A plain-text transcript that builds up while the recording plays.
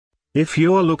If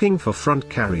you're looking for front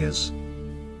carriers,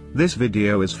 this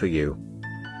video is for you.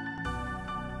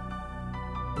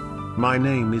 My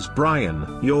name is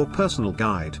Brian, your personal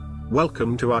guide.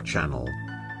 Welcome to our channel.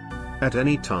 At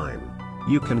any time,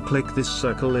 you can click this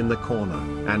circle in the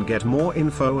corner and get more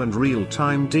info and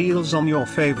real-time deals on your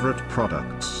favorite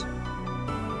products.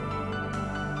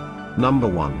 Number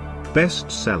 1,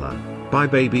 Bestseller, by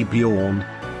BabybjÖrn.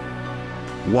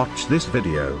 Watch this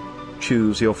video.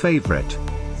 Choose your favorite.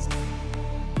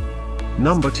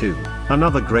 Number 2,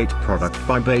 another great product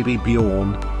by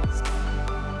BabybjÖrn.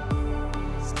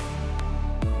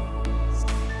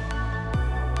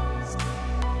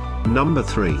 Number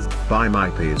 3, by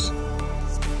Mipies.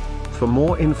 For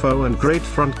more info and great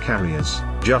front carriers,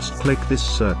 just click this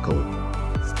circle.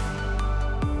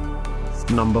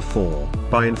 Number 4,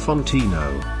 by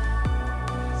Infantino.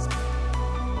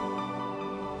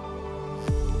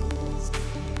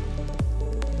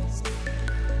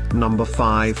 Number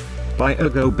 5, by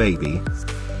Ergobaby.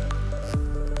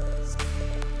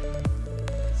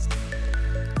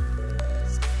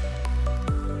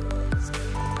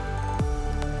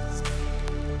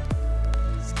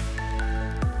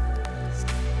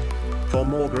 For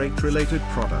more great related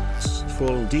products,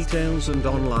 full details and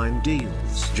online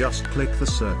deals, just click the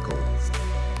circle.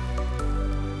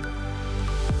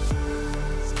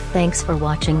 Thanks for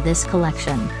watching this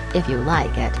collection. If you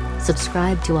like it,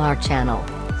 subscribe to our channel.